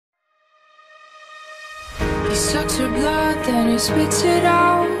He sucks her blood, then he spits it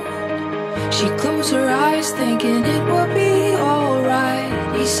out. She closed her eyes, thinking it would be alright.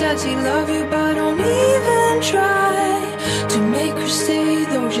 He says he loves you, but don't even try to make her stay,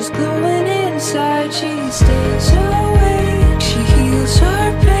 though just glowing inside. She stays awake, she heals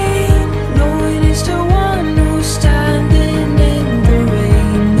her pain, knowing it's the one who's standing in the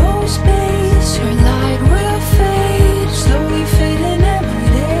rain. No space, her light will fade, slowly fading every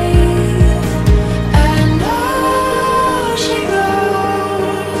day. And on she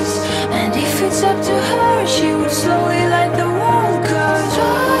goes, and if it's up to her, she would slowly light the world. 'Cause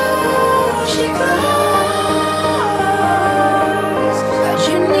on she goes, but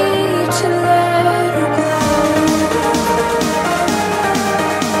you need to let her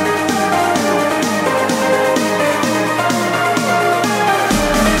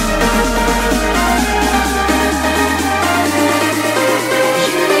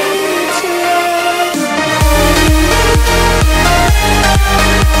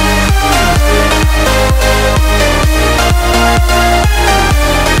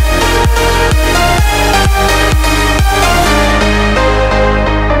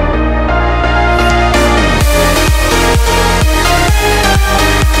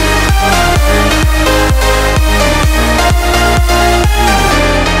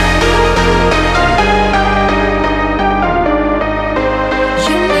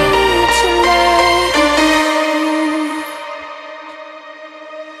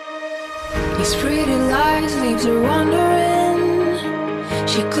These pretty lies leaves her wondering.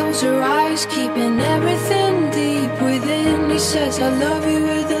 She closed her eyes, keeping everything deep within. He says I love you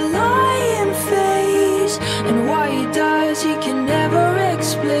with a lying face, and why he does he can never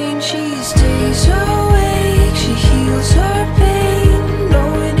explain.